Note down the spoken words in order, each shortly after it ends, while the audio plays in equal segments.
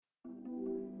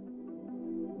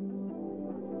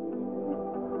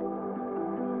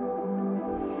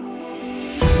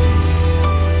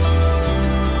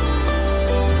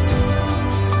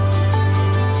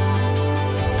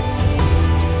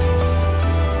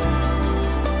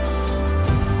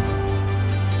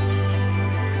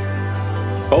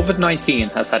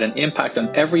COVID-19 has had an impact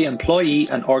on every employee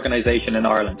and organisation in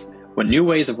Ireland, with new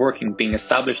ways of working being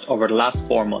established over the last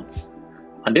 4 months.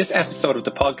 On this episode of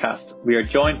the podcast, we are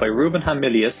joined by Ruben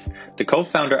Hamilius, the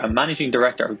co-founder and managing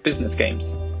director of Business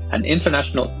Games, an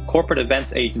international corporate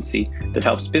events agency that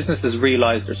helps businesses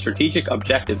realise their strategic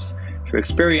objectives through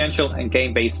experiential and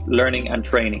game-based learning and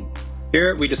training.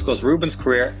 Here we discuss Ruben's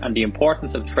career and the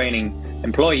importance of training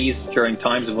employees during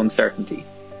times of uncertainty.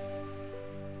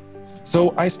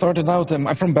 So I started out,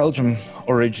 I'm from Belgium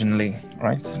originally,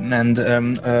 right? And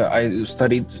I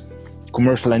studied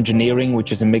commercial engineering,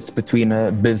 which is a mix between a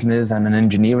business and an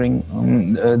engineering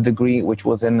degree, which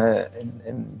was in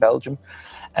Belgium.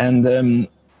 And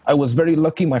I was very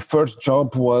lucky. My first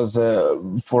job was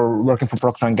for working for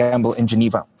Procter & Gamble in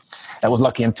Geneva. I was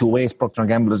lucky in two ways. Procter &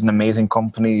 Gamble is an amazing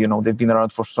company. You know, they've been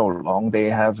around for so long.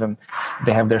 They have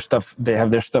their stuff. They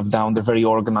have their stuff down. They're very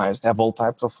organized. They have all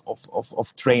types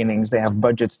of trainings. They have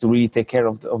budgets to really take care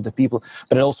of the people.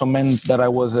 But it also meant that I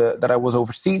was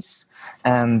overseas,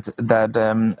 and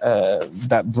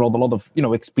that brought a lot of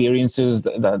experiences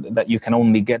that you can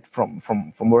only get from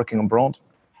working abroad.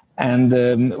 And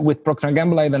with Procter &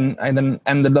 Gamble, I then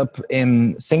ended up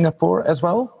in Singapore as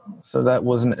well. So that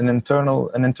was an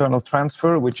internal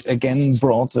transfer, which again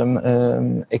brought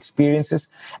experiences.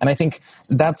 And I think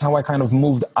that's how I kind of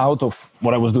moved out of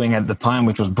what I was doing at the time,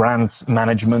 which was brand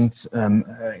management, and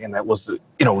that was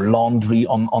laundry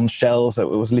on shelves. I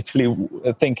was literally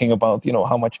thinking about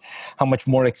how much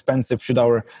more expensive should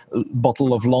our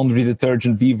bottle of laundry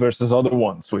detergent be versus other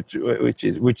ones, which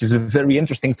is a very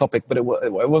interesting topic, but I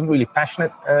wasn't really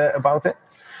passionate about it.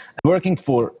 Working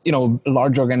for a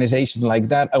large organization like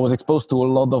that, I was exposed to a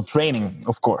lot of training,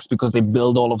 of course, because they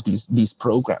build all of these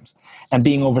programs. And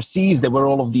being overseas, there were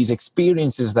all of these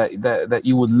experiences that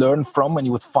you would learn from, and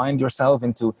you would find yourself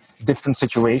into different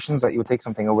situations that you would take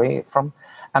something away from.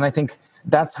 And I think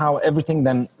that's how everything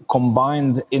then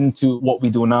combined into what we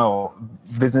do now.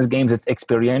 Business Games, it's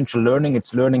experiential learning.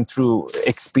 It's learning through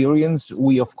experience.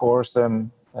 We, of course,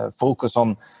 focus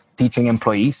on teaching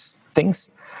employees things.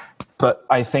 But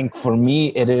I think for me,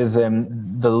 it is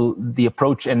the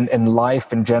approach in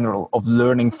life in general of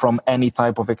learning from any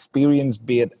type of experience,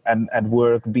 be it at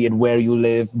work, be it where you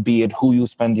live, be it who you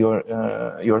spend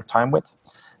your time with.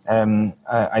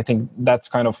 I think that's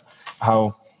kind of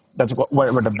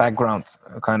where the background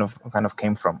kind of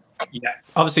came from. Yeah,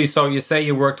 obviously. So you say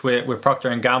you worked with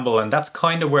Procter & Gamble, and that's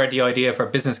kind of where the idea for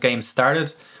Business Games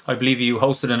started. I believe you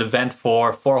hosted an event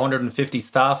for 450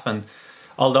 staff, and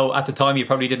although at the time you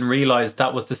probably didn't realize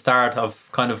that was the start of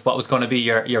kind of what was going to be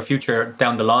your future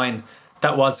down the line,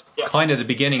 that was kind of the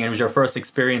beginning, and it was your first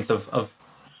experience of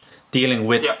dealing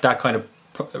with that kind of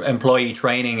employee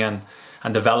training and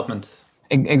development.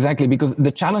 Exactly, because the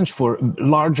challenge for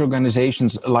large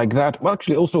organizations like that, well,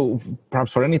 actually also perhaps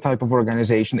for any type of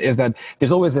organization, is that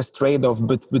there's always this trade-off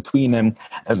between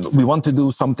we want to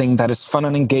do something that is fun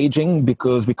and engaging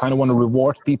because we kind of want to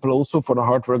reward people also for the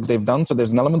hard work they've done. So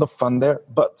there's an element of fun there,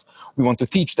 but we want to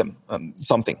teach them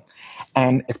something.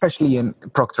 And especially in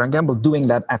Procter & Gamble, doing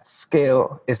that at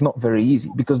scale is not very easy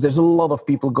because there's a lot of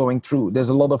people going through. There's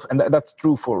a lot of, and that's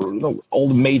true for all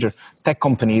the major tech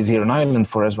companies here in Ireland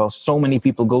for as well. So many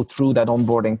people go through that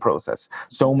onboarding process.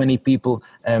 So many people,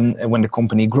 when the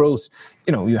company grows,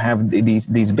 you have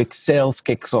these big sales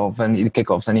kickoffs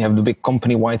and you have the big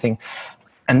company-wide thing.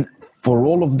 And for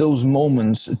all of those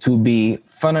moments to be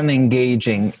fun and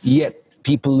engaging, yet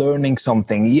people learning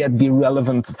something, yet be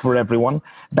relevant for everyone,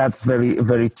 that's very,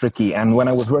 very tricky. And when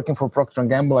I was working for Procter &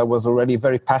 Gamble, I was already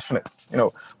very passionate,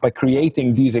 by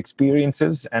creating these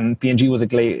experiences. And P&G was a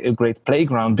great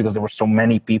playground because there were so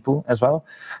many people as well.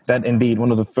 That indeed,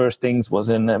 one of the first things was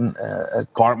in a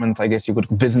Cartman, I guess you could,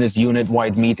 business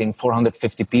unit-wide meeting,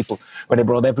 450 people, where they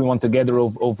brought everyone together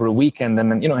over a weekend.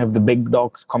 And then, have the big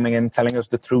dogs coming in, telling us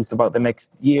the truth about the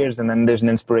next years. And then there's an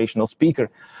inspirational speaker,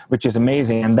 which is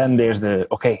amazing. And then there's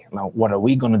okay, now what are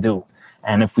we going to do?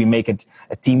 And if we make it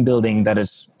a team building that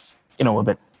is, a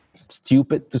bit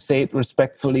stupid, to say it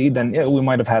respectfully, then we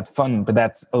might have had fun, but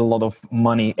that's a lot of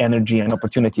money, energy, and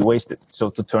opportunity wasted. So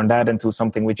to turn that into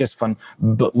something which is fun,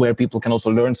 but where people can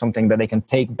also learn something that they can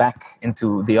take back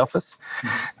into the office,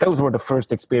 those were the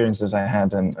first experiences I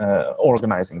had in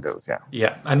organizing those.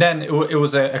 Yeah, and then it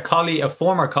was a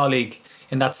former colleague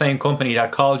in that same company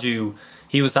that called you.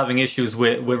 He was having issues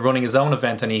with running his own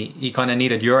event, and he kind of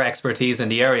needed your expertise in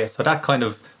the area. So that kind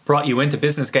of brought you into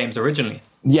business games originally.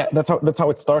 Yeah, that's how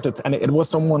it started, and it was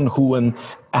someone who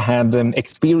had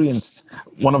experienced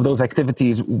one of those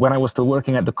activities when I was still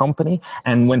working at the company,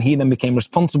 and when he then became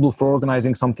responsible for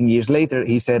organizing something years later,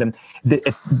 he said,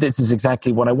 "This is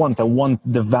exactly what I want. I want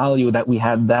the value that we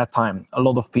had that time. A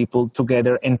lot of people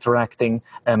together interacting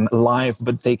live,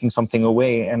 but taking something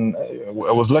away." And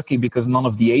I was lucky because none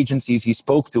of the agencies he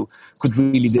spoke to could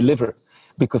really deliver.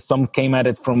 Because some came at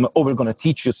it from, oh, we're going to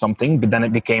teach you something, but then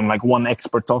it became like one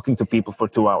expert talking to people for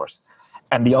 2 hours,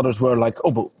 and the others were like,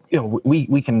 oh, but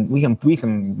we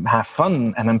can have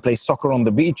fun and then play soccer on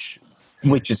the beach,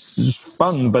 which is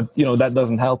fun, but that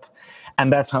doesn't help.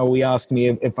 And that's how he asked me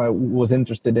if I was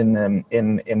interested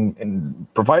in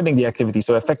providing the activity.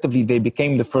 So effectively, they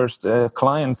became the first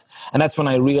client, and that's when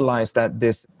I realized that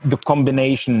the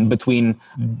combination between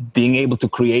being able to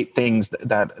create things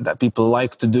that people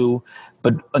like to do,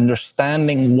 but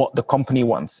understanding what the company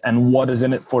wants and what is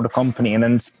in it for the company, and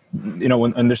then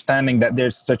understanding that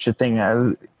there's such a thing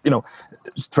as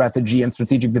strategy and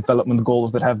strategic development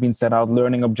goals that have been set out,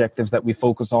 learning objectives that we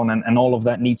focus on, and all of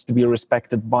that needs to be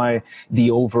respected by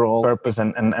the overall purpose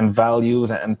and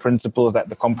values and principles that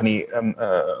the company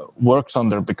works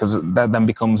under, because that then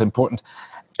becomes important.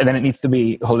 And then it needs to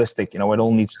be holistic, it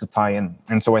all needs to tie in.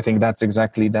 And so I think that's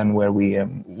exactly then where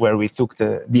we took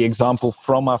the example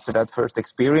from after that first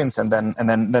experience, and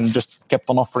then just kept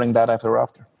on offering that ever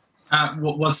after.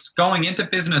 Was going into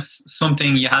business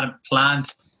something you had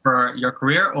planned for your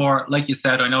career, or like you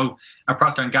said, I know at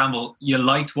Procter & Gamble, you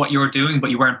liked what you were doing,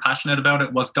 but you weren't passionate about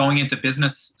it? Was going into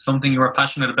business something you were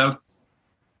passionate about?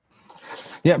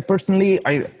 Yeah, personally,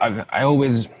 I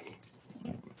always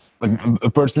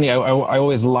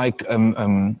like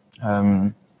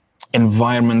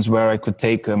environments where I could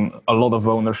take a lot of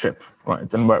ownership,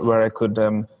 right, and where I could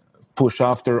push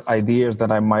after ideas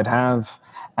that I might have,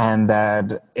 and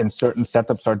that in certain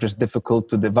setups are just difficult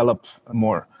to develop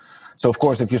more. So, of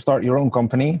course, if you start your own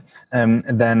company, then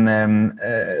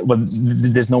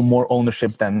there's no more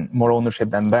ownership than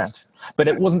that. But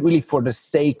it wasn't really for the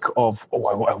sake of,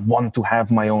 I want to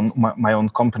have my own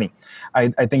company.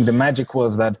 I think the magic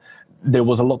was that there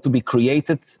was a lot to be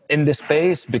created in this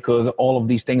space, because all of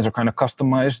these things are kind of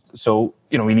customized. So,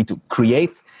 we need to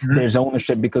create. Mm-hmm. There's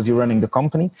ownership because you're running the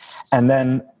company. And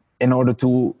then in order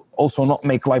to also not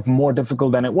make life more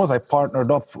difficult than it was, I partnered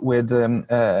up with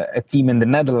a team in the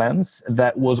Netherlands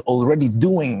that was already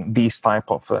doing these type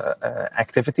of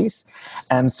activities.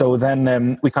 And so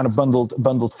then we kind of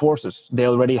bundled forces. They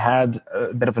already had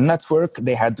a bit of a network.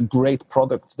 They had great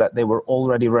products that they were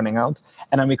already running out.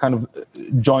 And then we kind of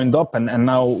joined up. And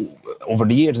now, over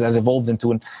the years, it has evolved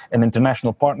into an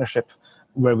international partnership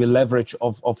where we leverage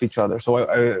of each other. So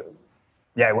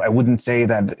I wouldn't say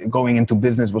that going into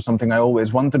business was something I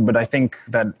always wanted, but I think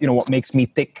that, what makes me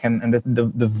tick and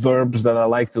the verbs that I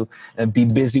like to be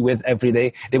busy with every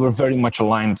day, they were very much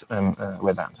aligned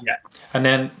with that. Yeah. And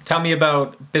then tell me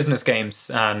about business games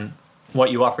and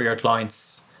what you offer your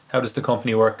clients. How does the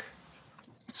company work?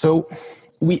 So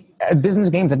at business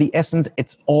games, at the essence,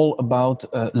 it's all about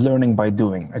learning by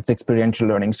doing. It's experiential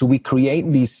learning. So we create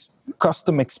these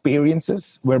custom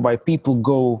experiences whereby people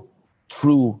go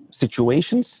through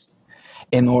situations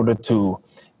in order to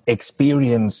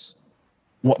experience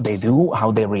what they do,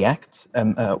 how they react,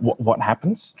 and what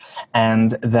happens.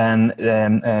 And then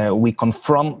we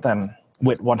confront them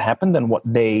with what happened and what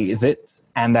they did.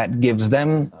 And that gives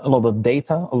them a lot of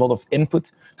data, a lot of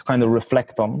input to kind of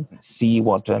reflect on, see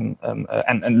what, and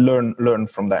learn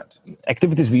from that.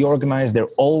 Activities we organize,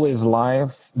 they're always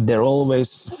live, they're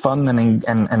always fun and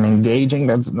engaging.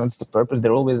 That's the purpose.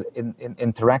 They're always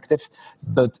interactive,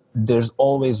 but there's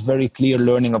always very clear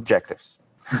learning objectives.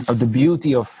 Now, the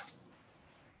beauty of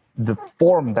the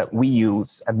form that we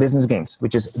use at business games,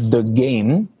 which is the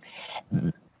game.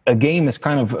 A game is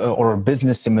kind of, or a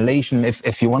business simulation,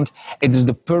 if you want, it is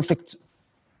the perfect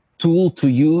tool to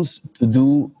use to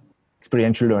do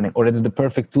experiential learning, or it's the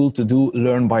perfect tool to do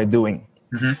learn by doing.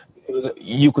 Mm-hmm. Because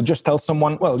you could just tell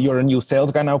someone, well, you're a new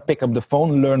sales guy now, pick up the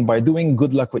phone, learn by doing,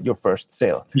 good luck with your first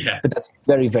sale. Yeah. But that's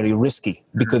very, very risky,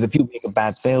 because if you make a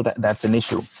bad sale, that's an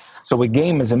issue. So a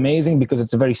game is amazing because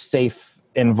it's a very safe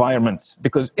environment,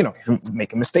 because, if you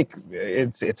make a mistake,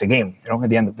 it's a game. At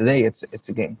the end of the day, it's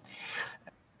a game.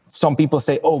 Some people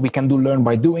say, we can do learn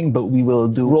by doing, but we will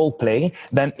do role play.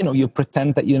 Then, you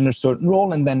pretend that you're in a certain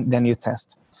role, and then you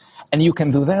test. And you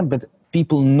can do that, but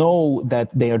people know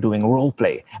that they are doing role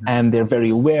play, and they're very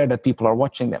aware that people are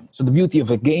watching them. So the beauty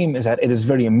of a game is that it is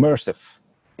very immersive.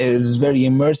 is very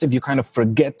immersive. You kind of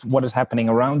forget what is happening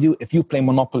around you. If you play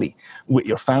Monopoly with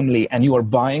your family and you are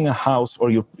buying a house, or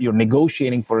you're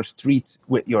negotiating for a street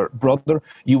with your brother,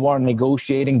 you are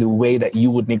negotiating the way that you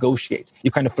would negotiate.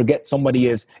 You kind of forget somebody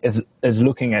is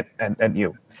looking at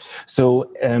you. So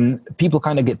people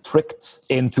kind of get tricked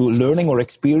into learning or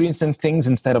experiencing things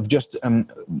instead of just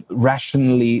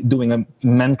rationally doing a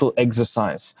mental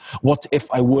exercise. What if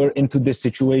I were into this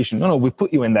situation? No, we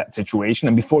put you in that situation,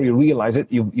 and before you realize it,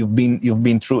 you've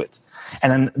been through it. And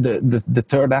then the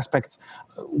third aspect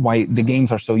why the games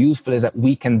are so useful is that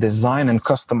we can design and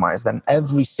customize them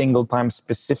every single time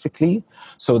specifically,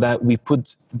 so that we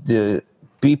put the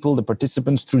people, the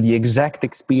participants, through the exact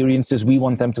experiences we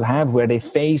want them to have, where they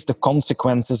face the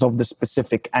consequences of the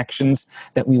specific actions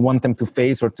that we want them to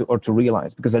face or to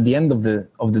realize. Because at the end of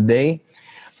the day,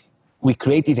 we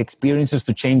create these experiences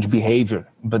to change behavior,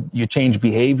 but you change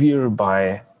behavior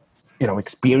by,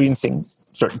 experiencing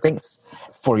certain things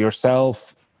for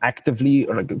yourself actively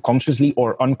or consciously or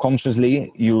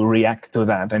unconsciously. You react to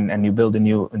that and you build a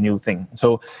new thing.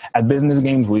 So at Business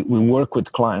Games, we work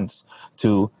with clients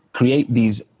to create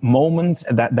these moments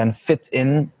that then fit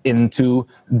into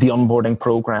the onboarding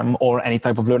program, or any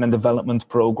type of learn and development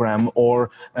program, or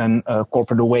a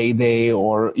corporate away day,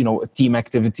 or a team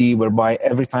activity, whereby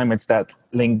every time it's that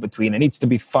link between, it needs to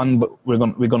be fun, but we're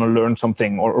gonna learn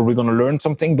something, or we're gonna learn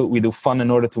something, but we do fun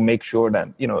in order to make sure that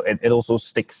it also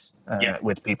sticks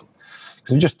with people.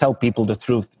 Because we just tell people the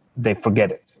truth, they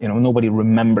forget it. Nobody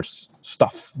remembers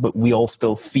stuff, but we all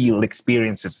still feel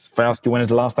experiences. If I ask you when is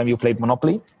the last time you played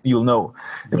Monopoly, you'll know.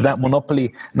 If that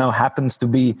Monopoly now happens to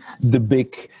be the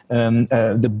big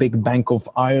Bank of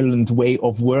Ireland way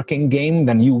of working game,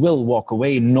 then you will walk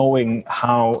away knowing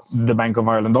how the Bank of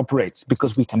Ireland operates,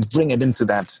 because we can bring it into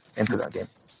that game.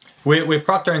 With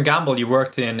Procter & Gamble, you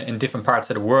worked in different parts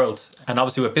of the world, and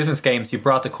obviously with Business Games, you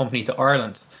brought the company to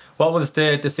Ireland. What was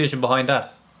the decision behind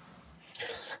that?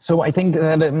 So I think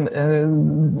that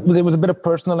there was a bit of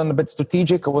personal and a bit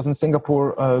strategic. I was in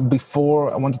Singapore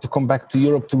before. I wanted to come back to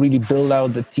Europe to really build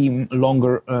out the team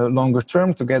longer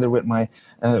term together with my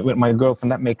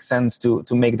girlfriend. That makes sense to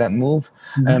make that move.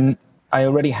 Mm-hmm. I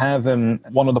already have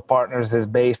one of the partners is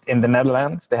based in the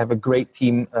Netherlands. They have a great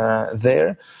team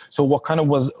there. So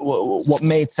what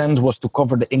made sense was to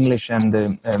cover the English and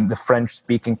the French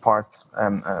speaking part,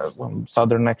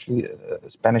 Southern actually,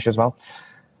 Spanish as well,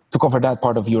 to cover that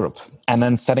part of Europe. And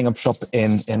then setting up shop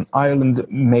in Ireland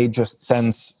made just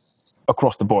sense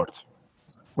across the board,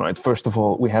 right? First of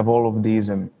all, we have all of these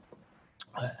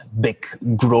big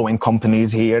growing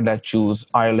companies here that choose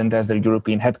Ireland as their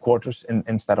European headquarters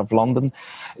instead of London.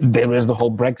 There is the whole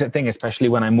Brexit thing, especially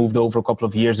when I moved over a couple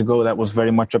of years ago. That was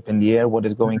very much up in the air. What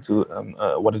is going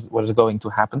to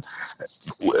happen?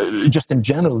 Just in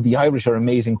general, the Irish are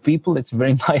amazing people. It's a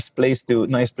very nice place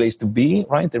to be.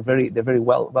 Right? They're very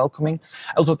welcoming.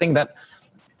 I also think that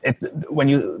when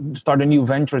you start a new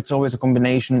venture, it's always a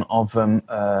combination of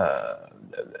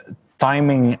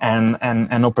timing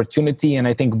and opportunity, and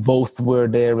I think both were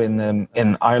there in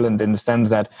Ireland, in the sense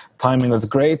that timing was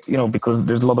great, because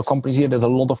there's a lot of companies here. There's a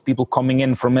lot of people coming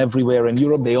in from everywhere in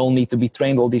Europe. They all need to be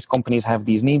trained. All these companies have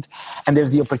these needs, and there's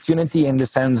the opportunity in the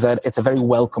sense that it's a very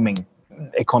welcoming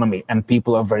economy, and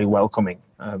people are very welcoming.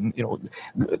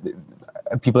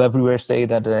 People everywhere say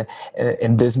that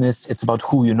in business it's about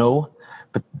who you know.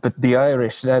 But the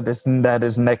Irish, that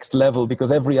is next level,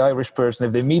 because every Irish person,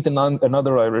 if they meet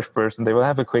another Irish person, they will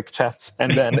have a quick chat,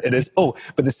 and then it is,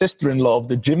 but the sister-in-law of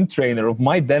the gym trainer of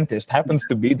my dentist happens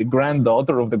to be the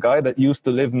granddaughter of the guy that used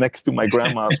to live next to my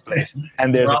grandma's place,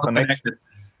 and there's a connection.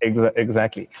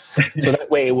 Exactly. So that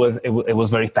way it was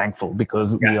very thankful,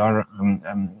 because we are,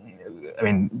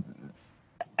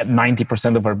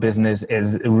 90% of our business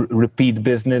is repeat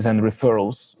business and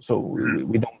referrals. So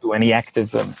we don't do any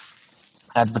active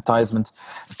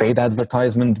paid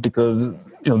advertisement, because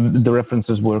the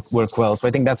references work well. So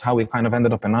I think that's how we kind of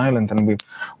ended up in Ireland, and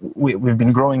we've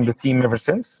been growing the team ever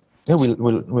since. Yeah,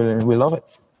 we love it.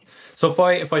 So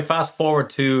if I fast forward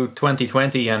to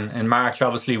 2020 and in March,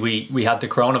 obviously we had the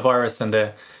coronavirus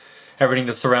and everything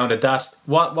that surrounded that.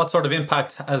 What sort of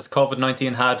impact has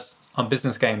COVID-19 had on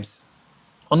Business Games?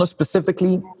 On us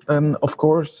specifically, of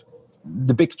course,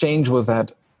 the big change was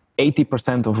that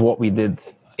 80% of what we did,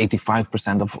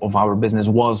 85% of our business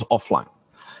was offline,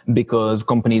 because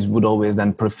companies would always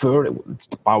then prefer, it's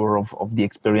the power of the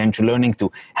experiential learning, to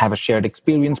have a shared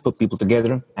experience, put people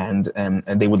together, and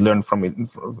they would learn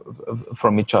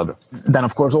from each other. Then,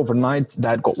 of course, overnight,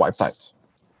 that got wiped out,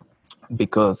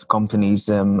 because companies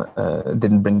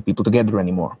didn't bring people together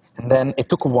anymore. And then it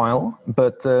took a while,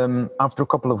 but after a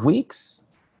couple of weeks,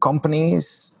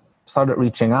 companies started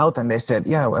reaching out, and they said,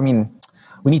 yeah, I mean,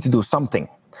 we need to do something,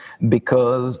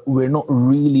 because we're not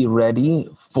really ready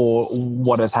for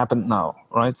what has happened now,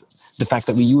 right? The fact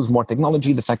that we use more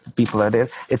technology, the fact that people are there,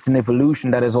 it's an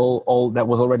evolution that is all that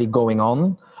was already going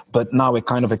on, but now it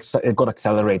kind of it got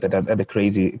accelerated at a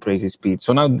crazy speed.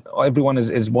 So now everyone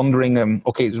is wondering,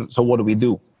 okay, so what do we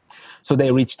do? So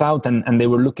they reached out and they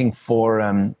were looking for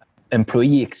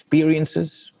employee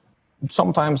experiences,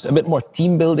 sometimes a bit more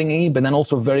team building-y, but then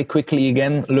also very quickly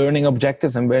again learning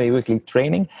objectives and very quickly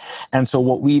training. And so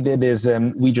what we did is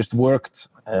we just worked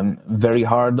very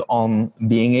hard on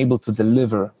being able to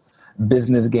deliver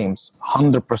business games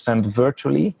 100%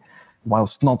 virtually,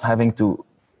 whilst not having to,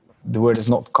 the word is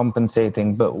not compensating,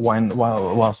 but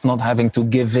whilst not having to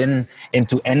give in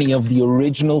into any of the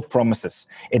original promises.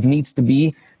 It needs to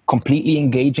be completely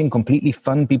engaging, completely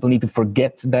fun. People need to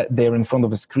forget that they're in front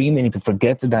of a screen. They need to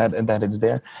forget that it's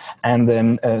there. And then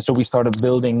so we started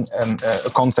building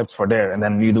concepts for there. And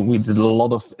then we did a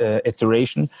lot of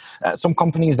iteration. Some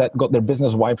companies that got their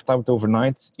business wiped out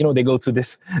overnight, they go through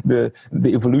the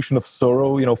evolution of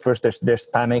sorrow. First there's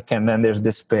panic, and then there's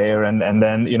despair, and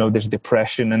then there's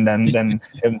depression, and then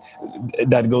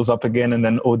that goes up again, and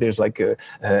then there's like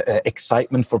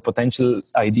excitement for potential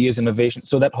ideas, innovation.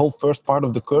 So that whole first part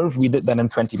of the curve, we did that in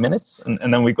 20 minutes,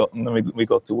 and then we got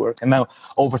to work. And now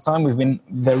over time we've been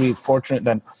very fortunate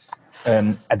that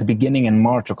at the beginning in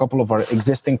March, a couple of our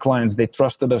existing clients, they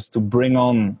trusted us to bring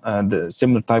on the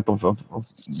similar type of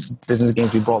business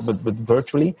games we brought, but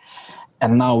virtually.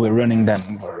 And now we're running them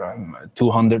for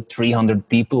 200, 300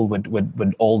 people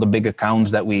with all the big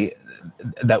accounts that we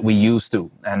used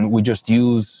to. And we just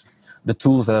use the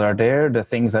tools that are there, the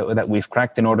things that we've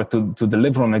cracked in order to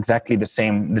deliver on exactly the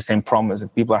same promise.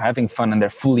 If people are having fun and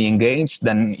they're fully engaged,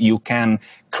 then you can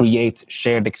create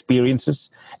shared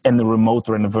experiences in the remote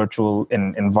or in a virtual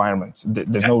environment.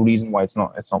 There's no reason why it's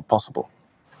not possible.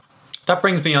 That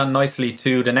brings me on nicely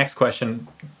to the next question.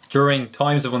 During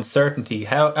times of uncertainty,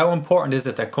 how important is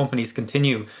it that companies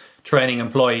continue training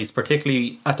employees,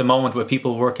 particularly at the moment with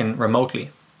people working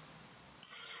remotely?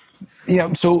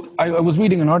 Yeah, so I was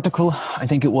reading an article. I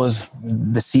think it was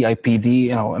the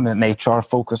CIPD, an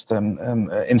HR-focused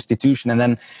institution, and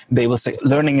then they will say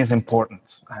learning is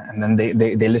important, and then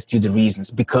they list you the reasons,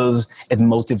 because it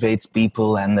motivates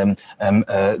people, and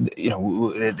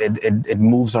it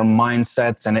moves our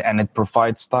mindsets, and it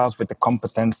provides staff with the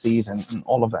competencies and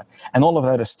all of that, and all of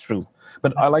that is true.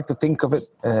 But I like to think of it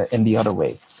in the other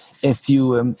way. If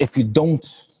you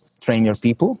don't train your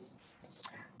people,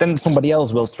 then somebody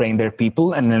else will train their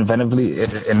people, and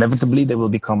inevitably they will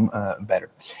become better.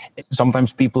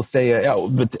 Sometimes people say,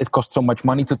 but it costs so much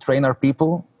money to train our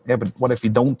people. Yeah, but what if you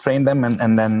don't train them,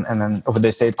 and then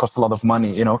they say it costs a lot of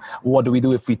money? What do we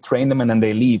do if we train them and then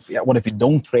they leave? Yeah, what if you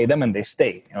don't train them and they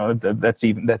stay? That's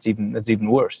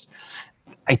even worse.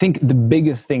 I think the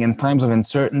biggest thing in times of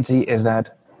uncertainty is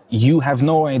that you have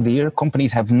no idea.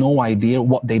 Companies have no idea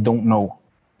what they don't know.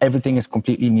 Everything is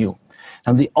completely new.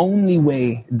 And the only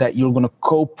way that you're going to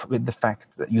cope with the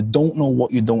fact that you don't know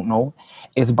what you don't know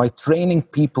is by training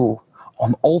people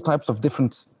on all types of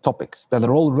different topics that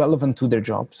are all relevant to their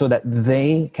job, so that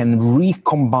they can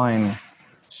recombine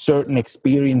certain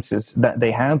experiences that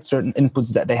they had, certain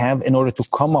inputs that they have, in order to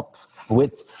come up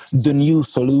with the new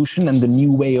solution and the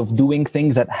new way of doing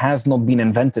things that has not been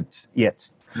invented yet.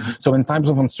 Mm-hmm. So in times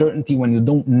of uncertainty, when you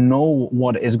don't know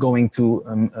what is going to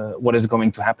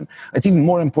happen, it's even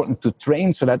more important to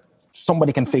train so that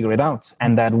somebody can figure it out,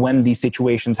 and that when these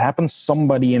situations happen,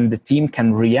 somebody in the team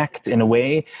can react in a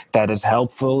way that is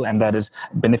helpful and that is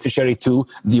beneficiary to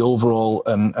the overall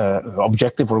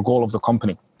objective or goal of the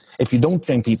company. If you don't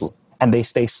train people and they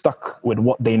stay stuck with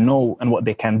what they know and what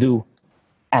they can do,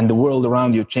 and the world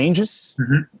around you changes,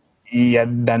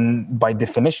 mm-hmm. Then by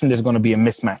definition there's going to be a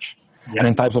mismatch. Yeah. And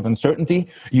in times of uncertainty,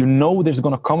 there's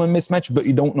going to come a mismatch, but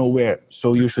you don't know where.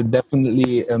 So you should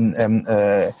definitely,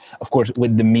 of course,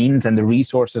 with the means and the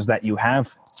resources that you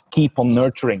have, keep on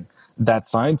nurturing that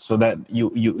side so that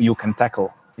you can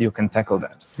tackle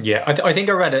that. Yeah, I think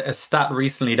I read a stat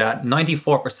recently that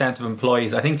 94% of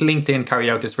employees, I think LinkedIn carried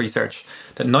out this research,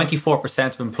 that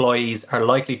 94% of employees are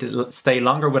likely to stay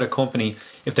longer with a company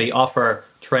if they offer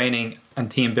training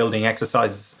and team building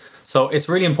exercises. So it's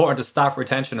really important to staff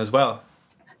retention as well.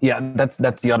 Yeah, that's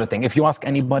the other thing. If you ask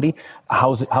anybody,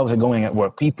 how's it going at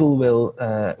work, people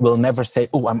will never say,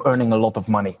 "Oh, I'm earning a lot of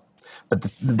money," but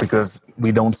because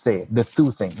we don't say it. The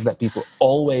two things that people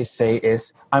always say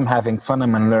is, "I'm having fun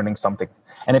and I'm learning something."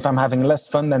 And if I'm having less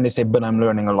fun, then they say, "But I'm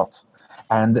learning a lot."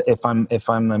 And if I'm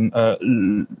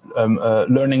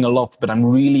learning a lot, but I'm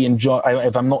really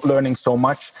if I'm not learning so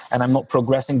much and I'm not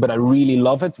progressing, but I really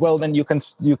love it, well, then you can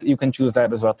choose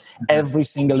that as well. Every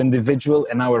single individual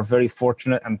in our very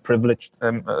fortunate and privileged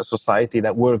society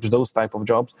that works those type of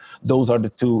jobs, those are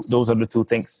the two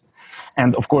things.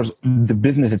 And of course, the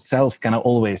business itself can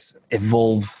always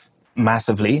evolve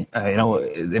massively.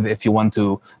 If you want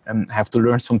to have to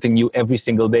learn something new every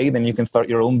single day, then you can start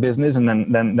your own business and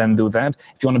then do that.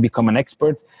 If you want to become an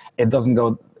expert, it doesn't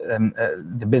go.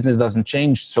 The business doesn't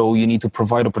change, so you need to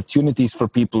provide opportunities for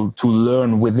people to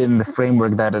learn within the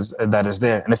framework that is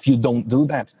there. And if you don't do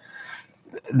that,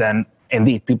 then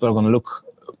indeed people are going to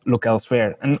look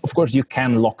elsewhere. And of course, you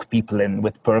can lock people in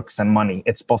with perks and money.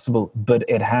 It's possible, but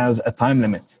it has a time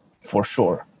limit for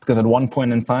sure. Because at one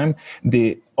point in time,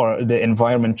 the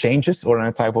environment changes, or in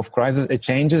a type of crisis, it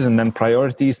changes, and then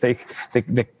priorities they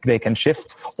can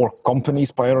shift, or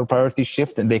companies' priorities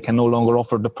shift, and they can no longer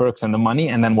offer the perks and the money,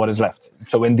 and then what is left?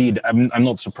 So indeed, I'm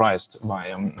not surprised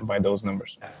by those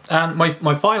numbers. And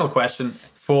my final question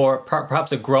for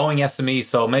perhaps a growing SME,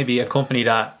 so maybe a company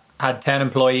that had 10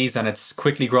 employees and it's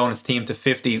quickly grown its team to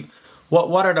 50.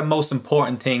 What are the most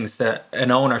important things that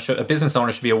a business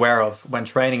owner should be aware of when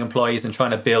training employees and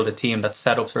trying to build a team that's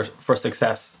set up for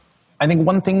success? I think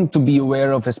one thing to be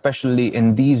aware of, especially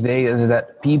in these days, is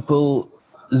that people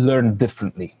learn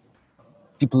differently.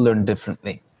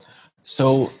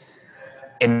 So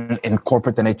in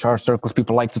corporate and HR circles,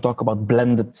 people like to talk about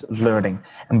blended learning.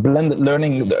 And blended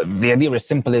learning, the idea is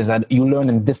simple, is that you learn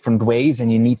in different ways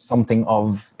and you need something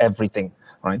of everything.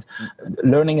 Right?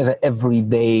 Learning is an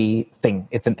everyday thing.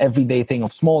 It's an everyday thing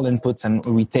of small inputs, and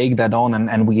we take that on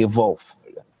and we evolve.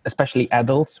 Especially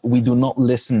adults, we do not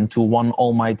listen to one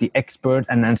almighty expert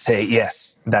and then say,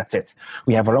 yes, that's it.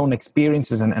 We have our own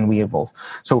experiences and we evolve.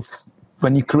 So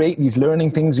when you create these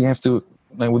learning things,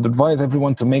 I would advise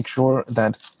everyone to make sure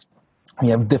that you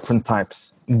have different types.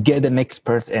 Get an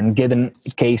expert and get a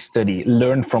case study.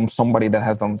 Learn from somebody that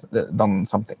has done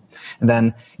something. And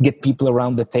then get people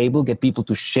around the table, get people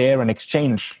to share and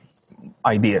exchange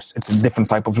ideas. It's a different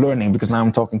type of learning, because now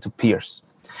I'm talking to peers.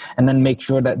 And then make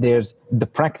sure that there's the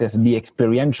practice, the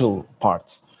experiential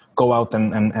parts. Go out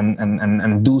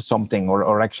and do something,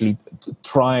 or actually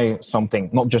try something,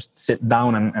 not just sit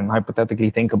down and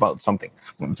hypothetically think about something.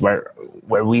 It's where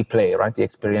we play, right? The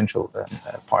experiential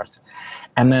part.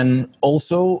 And then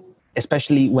also,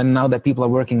 especially now that people are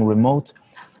working remote,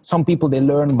 some people, they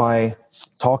learn by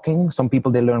talking, some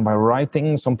people they learn by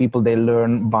writing, some people they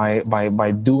learn by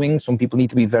doing, some people need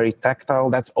to be very tactile.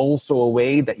 That's also a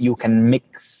way that you can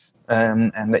mix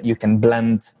and that you can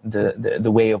blend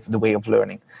the way of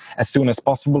learning. As soon as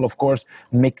possible, of course,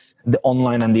 mix the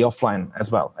online and the offline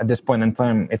as well. At this point in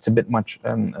time, it's a bit much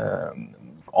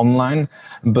online,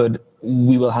 but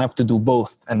we will have to do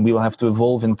both, and we will have to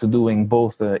evolve into doing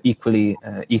both equally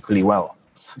well.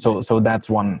 So that's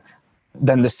one.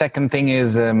 Then the second thing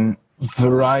is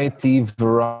variety,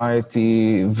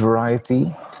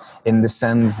 in the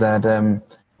sense that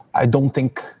I don't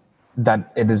think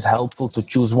that it is helpful to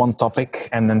choose one topic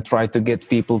and then try to get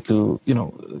people to,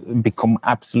 become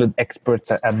absolute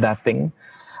experts at that thing.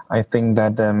 I think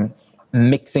that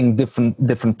mixing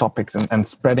different topics and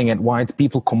spreading it wide,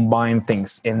 people combine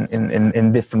things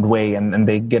in different way, and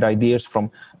they get ideas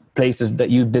from places that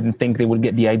you didn't think they would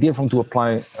get the idea from to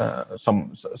apply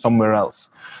somewhere else.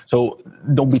 So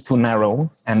don't be too narrow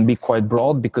and be quite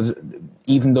broad, because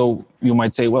even though you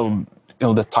might say, well,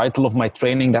 the title of my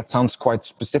training, that sounds quite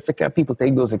specific, people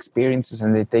take those experiences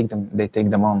and they take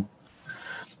them on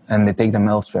and they take them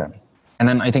elsewhere. And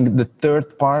then I think the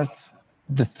third part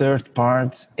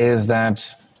is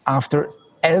that after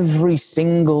every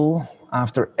single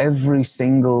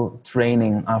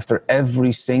training, after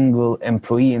every single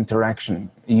employee interaction,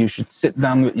 you should sit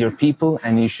down with your people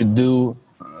and you should do,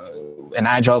 in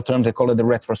agile terms, they call it a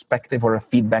retrospective or a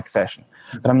feedback session.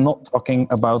 But I'm not talking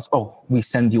about, we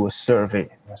send you a survey.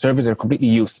 Surveys are completely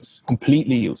useless.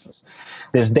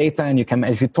 There's data, and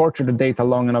if you torture the data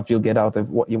long enough, you'll get out of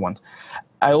what you want.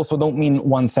 I also don't mean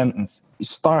one sentence.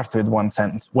 Start with one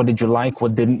sentence. What did you like?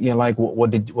 What didn't you like?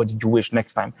 What did you wish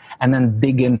next time? And then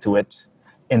dig into it,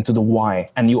 into the why.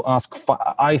 And you ask,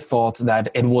 I thought that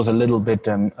it was a little bit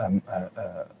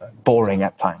boring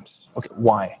at times. Okay,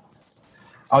 why?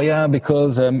 Oh yeah,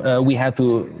 because we had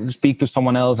to speak to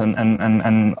someone else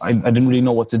and I didn't really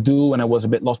know what to do and I was a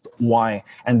bit lost. Why?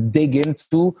 And dig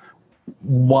into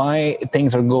why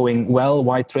things are going well,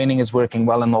 why training is working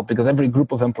well and not, because every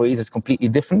group of employees is completely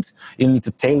different. You need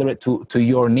to tailor it to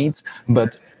your needs,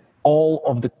 but all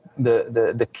of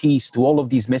the keys to all of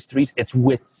these mysteries, it's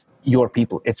with your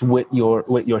people. It's with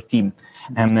your team.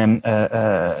 And then,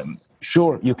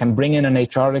 sure, you can bring in an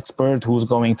HR expert who's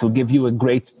going to give you a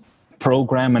great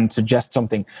program and suggest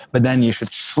something, but then you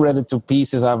should shred it to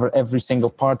pieces over every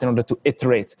single part in order to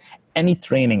iterate. Any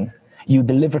training you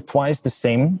deliver twice the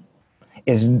same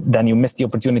then you miss the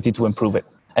opportunity to improve it.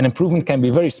 And improvement can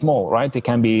be very small, right? It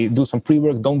can be do some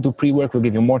pre-work, don't do pre-work, we'll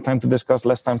give you more time to discuss,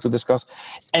 less time to discuss.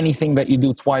 Anything that you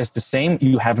do twice the same,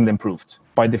 you haven't improved.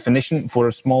 By definition, for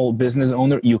a small business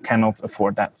owner, you cannot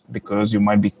afford that because you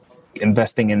might be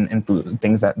investing into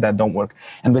things that don't work.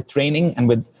 And with training and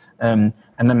with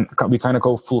and then we kind of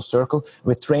go full circle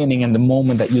with training, and the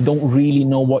moment that you don't really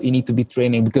know what you need to be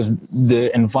training because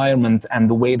the environment and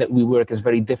the way that we work is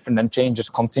very different and changes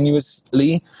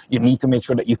continuously, you need to make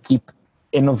sure that you keep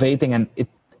innovating and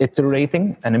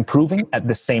iterating and improving at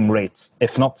the same rate.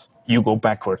 If not, you go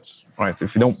backwards, right?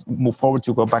 If you don't move forward,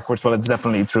 you go backwards. Well, it's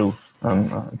definitely true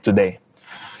today.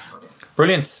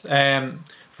 Brilliant.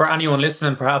 For anyone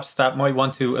listening, perhaps that might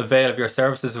want to avail of your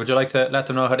services, would you like to let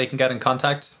them know how they can get in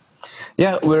contact?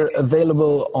 Yeah, we're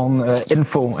available on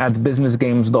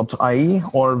info@businessgames.ie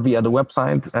or via the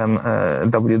website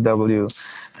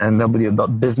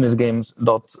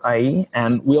www.businessgames.ie.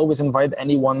 And we always invite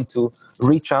anyone to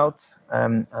reach out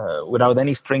without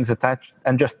any strings attached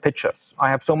and just pitch us. I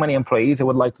have so many employees who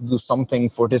would like to do something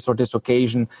for this or this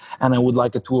occasion, and I would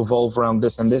like it to evolve around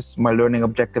this and this. My learning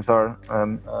objectives are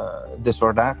this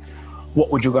or that. What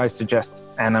would you guys suggest?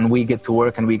 And then we get to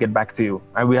work and we get back to you.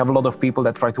 And we have a lot of people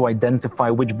that try to identify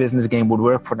which business game would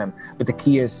work for them. But the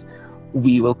key is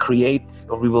we will create,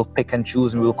 or we will pick and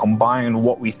choose, and we will combine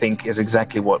what we think is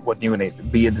exactly what you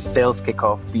need. Be it a sales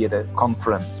kickoff, be it a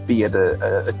conference, be it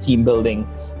a team building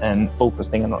and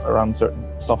focusing around certain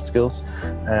soft skills.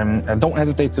 And don't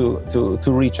hesitate to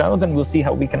reach out, and we'll see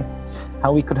how we could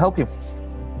help you.